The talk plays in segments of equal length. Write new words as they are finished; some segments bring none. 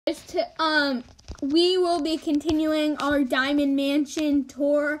We will be continuing our Diamond Mansion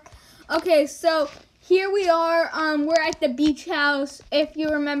tour. Okay, so here we are. We're at the beach house, if you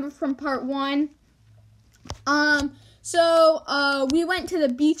remember from part 1. We went to the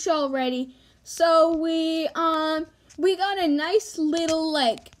beach already. So we got a nice little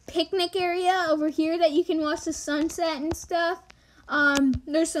picnic area over here that you can watch the sunset and stuff.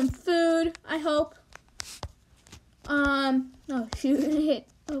 There's some food, I hope. Oh shoot, I hit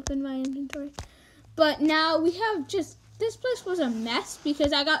open my inventory. But now we have this place was a mess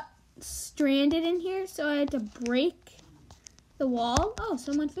because I got stranded in here, so I had to break the wall. Oh,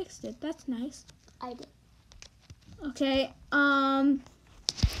 someone fixed it. That's nice. I did. Okay,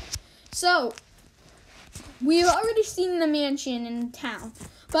 so we've already seen the mansion in town,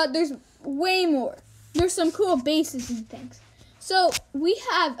 but there's way more. There's some cool bases and things. So we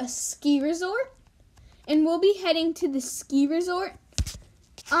have a ski resort, and we'll be heading to the ski resort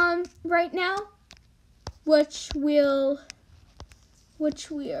right now, which we are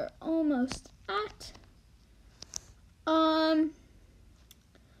almost at. Oh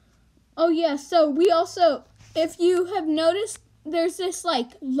yeah, so we also, if you have noticed, there's this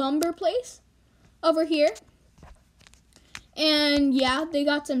lumber place over here. And yeah, they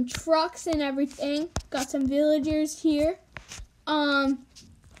got some trucks and everything. Got some villagers here. And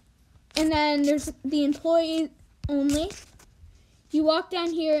then there's the employee only. You walk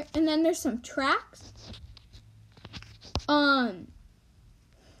down here, and then there's some tracks.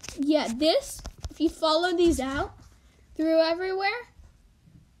 Yeah, if you follow these out through everywhere,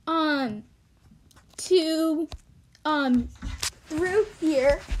 through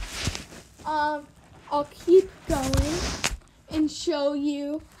here, I'll keep going and show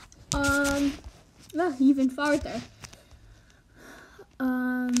you, even farther.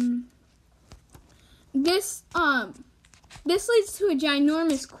 This leads to a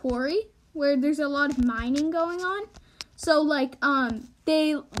ginormous quarry where there's a lot of mining going on. So,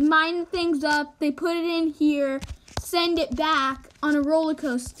 they mine things up, they put it in here, send it back on a roller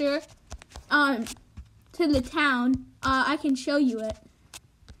coaster, to the town. I can show you it.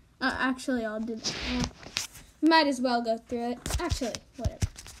 Actually, I'll do that. Might as well go through it. Actually, whatever.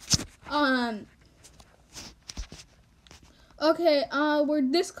 Okay, we're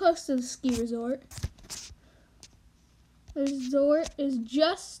this close to the ski resort. The resort is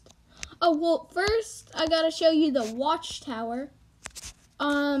just... Oh, well, first, I gotta show you the watchtower.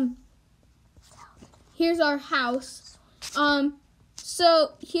 Here's our house.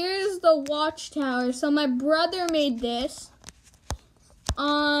 So, here's the watchtower. So, my brother made this.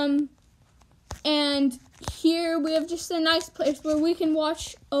 And here we have just a nice place where we can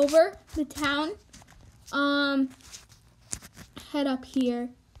watch over the town. Head up here.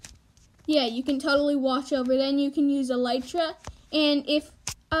 Yeah, you can totally watch over. Then you can use Elytra. And if,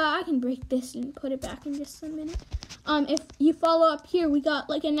 I can break this and put it back in just a minute. If you follow up here, we got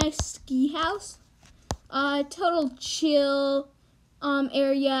a nice ski house. Total chill,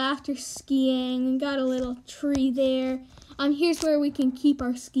 area after skiing. Got a little tree there. Here's where we can keep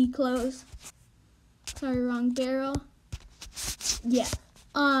our ski clothes. Sorry, wrong barrel. Yeah.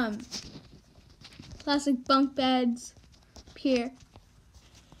 Classic bunk beds up here.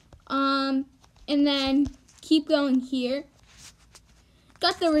 And then keep going here.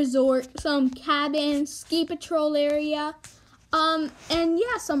 Got the resort, some cabins, ski patrol area, and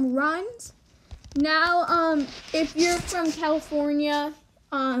yeah, some runs. Now, if you're from California,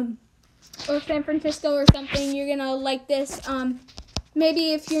 or San Francisco or something, you're gonna like this.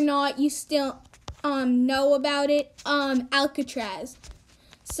 Maybe if you're not, you still know about it. Alcatraz.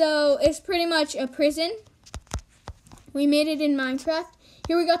 So it's pretty much a prison. We made it in Minecraft.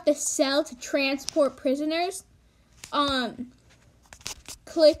 Here we got the cell to transport prisoners.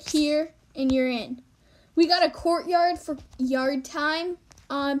 Click here and you're in. We got a courtyard for yard time.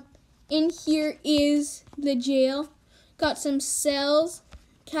 In here is the jail. Got some cells,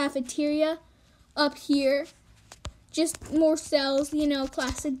 cafeteria up here. Just more cells,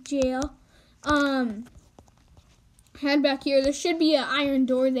 classic jail. Head back here. There should be an iron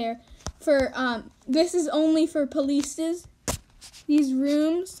door there for this is only for polices. These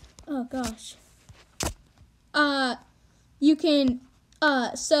rooms. Oh gosh. You can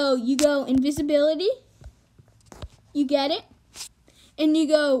so you go invisibility. You get it? And you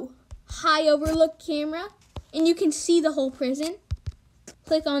go high overlook camera and you can see the whole prison.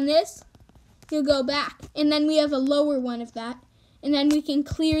 Click on this. You'll go back. And then we have a lower one of that. And then we can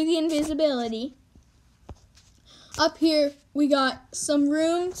clear the invisibility. Up here, we got some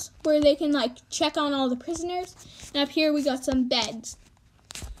rooms where they can check on all the prisoners. And up here, we got some beds.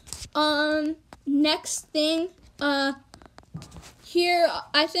 Next thing, here,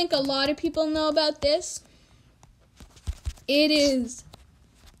 I think a lot of people know about this. It is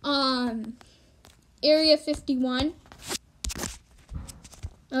Area 51.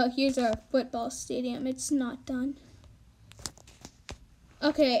 Oh, here's our football stadium. It's not done.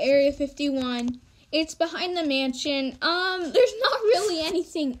 Okay, Area 51. It's behind the mansion. There's not really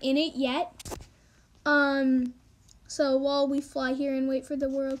anything in it yet. So while we fly here and wait for the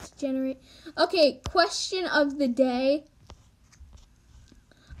world to generate. Okay, question of the day.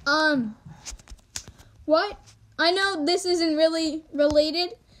 What? I know this isn't really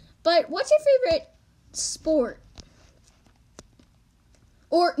related, but what's your favorite sport?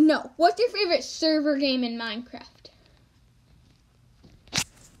 Or, no, what's your favorite server game in Minecraft?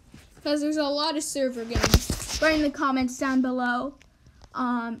 Because there's a lot of server games. Write in the comments down below.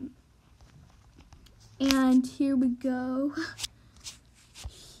 And here we go.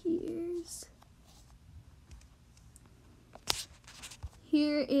 Here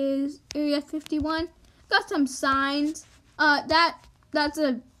is Area 51. Got some signs. That's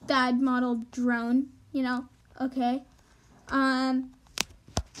a bad model drone, you know. Okay.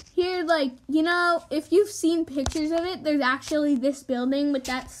 Here, like, you know, if you've seen pictures of it, there's actually this building with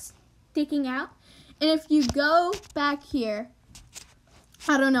that sticking out. And if you go back here,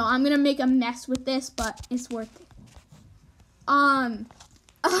 I don't know, I'm gonna make a mess with this, but it's worth it.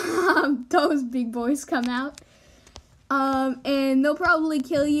 Those big boys come out. And they'll probably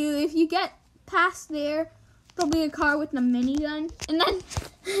kill you. If you get past there, there'll be a car with a minigun. And then,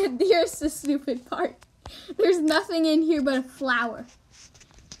 here's the stupid part. There's nothing in here but a flower.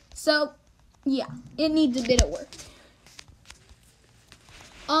 So, yeah, it needs a bit of work.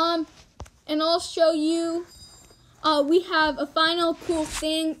 And I'll show you, we have a final cool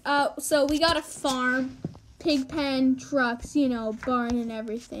thing. So we got a farm, pig pen, trucks, you know, barn and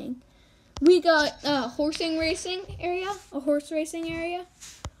everything. We got a horse racing area.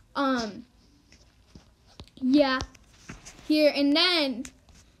 Yeah, here, and then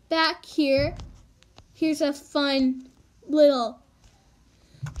back here, here's a fun little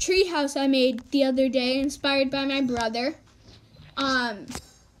tree house I made the other day, inspired by my brother.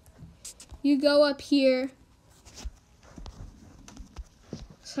 You go up here.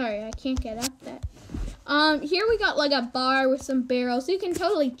 Sorry, I can't get up that. Here we got like a bar with some barrels. You can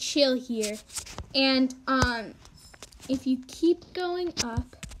totally chill here. And, if you keep going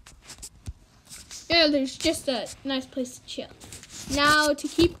up, yeah, there's just a nice place to chill. Now, to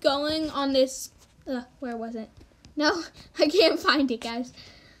keep going on this, where was it? No, I can't find it, guys.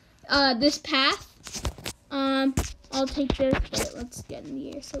 This path, I'll take this. Wait, let's get in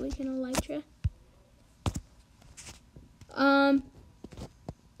the air so we can elytra.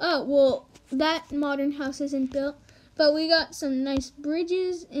 Oh, well, that modern house isn't built, but we got some nice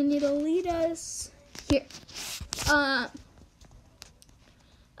bridges, and it'll lead us here.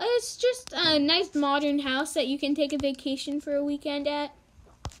 It's just a nice modern house that you can take a vacation for a weekend at.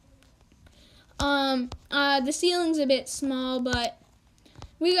 The ceiling's a bit small, but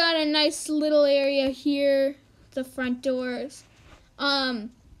we got a nice little area here, the front doors.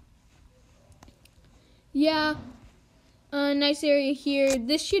 Yeah, a nice area here.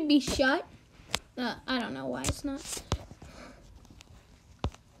 This should be shut. I don't know why it's not.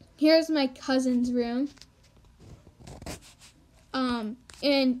 Here's my cousin's room.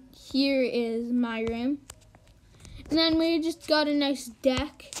 And here is my room. And then we just got a nice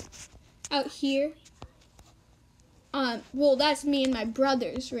deck out here. Well, that's me and my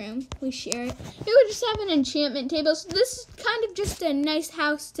brother's room. We share it. We would just have an enchantment table. So this is kind of just a nice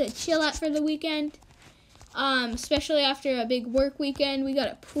house to chill at for the weekend. Especially after a big work weekend. We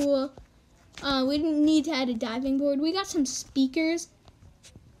got a pool. We didn't need to add a diving board. We got some speakers.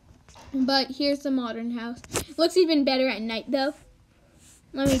 But here's the modern house. It looks even better at night, though.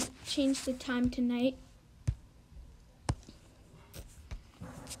 Let me change the time to night.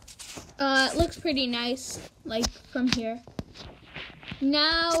 It looks pretty nice, like, from here.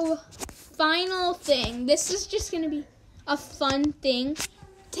 Now, final thing. This is just going to be a fun thing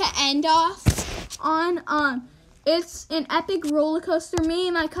to end off on. It's an epic roller coaster.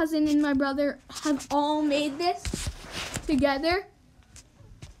 Me, my cousin, and my brother have all made this together.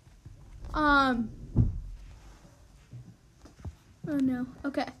 Oh no,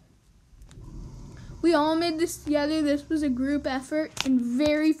 okay. We all made this together. This was a group effort and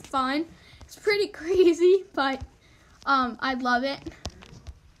very fun. It's pretty crazy, but I love it.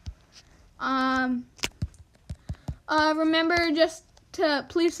 Remember just to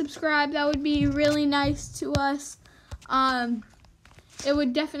please subscribe. That would be really nice to us. It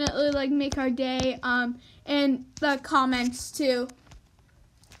would definitely like make our day. And the comments too.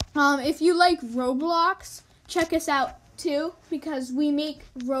 If you like Roblox, check us out too, because we make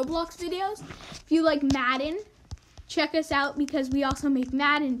Roblox videos. If you like Madden, check us out because we also make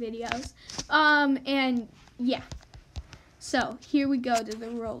Madden videos. And yeah. So here we go to the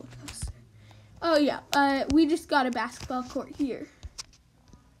roller coaster. Oh yeah, we just got a basketball court here.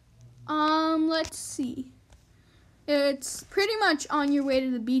 Let's see. It's pretty much on your way to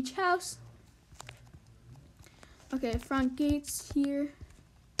the beach house. Okay, front gate's here.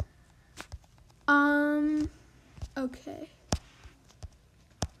 Okay.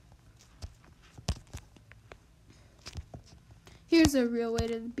 Here's a real way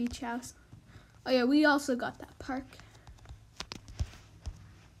to the beach house. Oh yeah, we also got that park.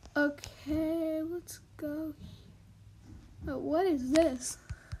 Okay, let's go. Oh, what is this?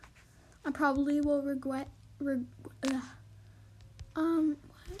 I probably will regret. What? I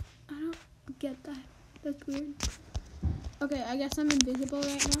don't get that. That's weird. Okay, I guess I'm invisible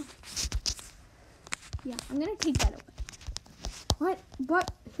right now. Yeah, I'm gonna take that away.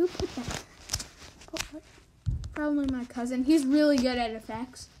 What? Who put that there? What? Probably my cousin. He's really good at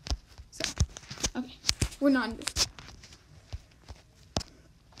effects. So, okay, we're not invisible.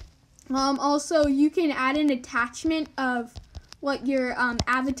 Also, you can add an attachment of what your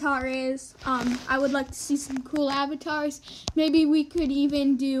avatar is. I would like to see some cool avatars. Maybe we could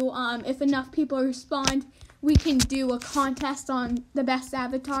even do, if enough people respond, we can do a contest on the best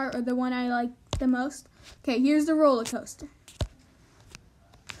avatar or the one I like the most. Okay, here's the roller coaster.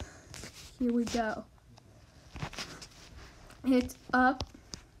 Here we go. It's up.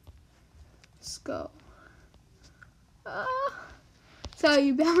 Let's go. So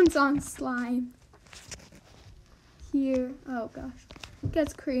you bounce on slime. Here, oh gosh, it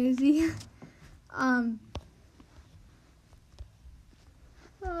gets crazy. Oh,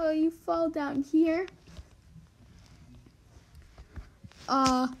 you fall down here.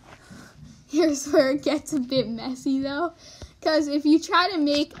 Here's where it gets a bit messy though, because if you try to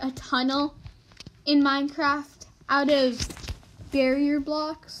make a tunnel in Minecraft out of barrier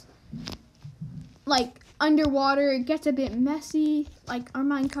blocks, like underwater, it gets a bit messy. Like our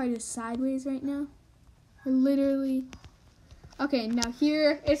minecart is sideways right now. We're literally, okay, now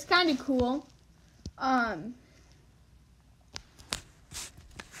here, it's kind of cool.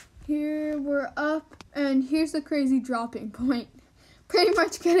 Here we're up, and here's the crazy dropping point. Pretty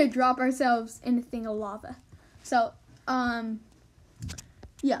much gonna drop ourselves in a thing of lava. So,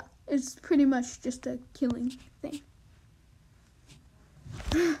 yeah, it's pretty much just a killing thing.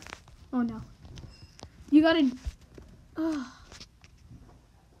 Oh no. You gotta,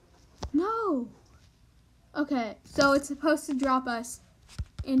 no. Okay, so it's supposed to drop us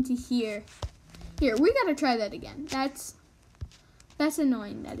into here. Here, we gotta try that again. That's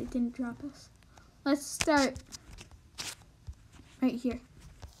annoying that it didn't drop us. Let's start right here.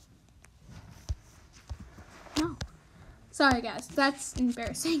 No. Sorry guys, that's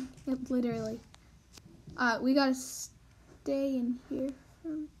embarrassing. It literally. We gotta stay in here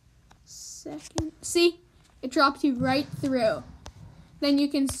for a second. See? It dropped you right through. Then you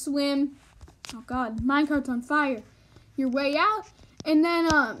can swim. Oh god, minecart's on fire. Your way out, and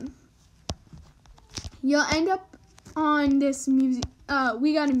then you'll end up on this museum.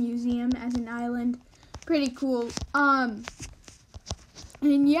 We got a museum as an island. Pretty cool. And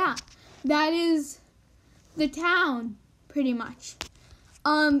yeah, that is the town pretty much.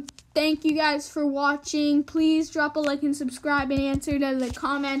 Thank you guys for watching. Please drop a like and subscribe and answer to the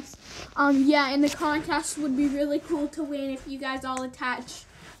comments. Yeah, and the contest would be really cool to win if you guys all attach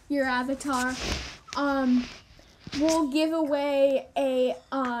your avatar. We'll give away a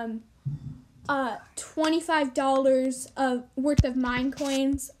 $25 worth of mine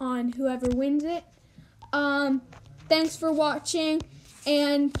coins on whoever wins it. Thanks for watching,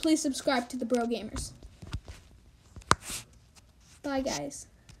 and please subscribe to the Bro Gamers. Bye guys.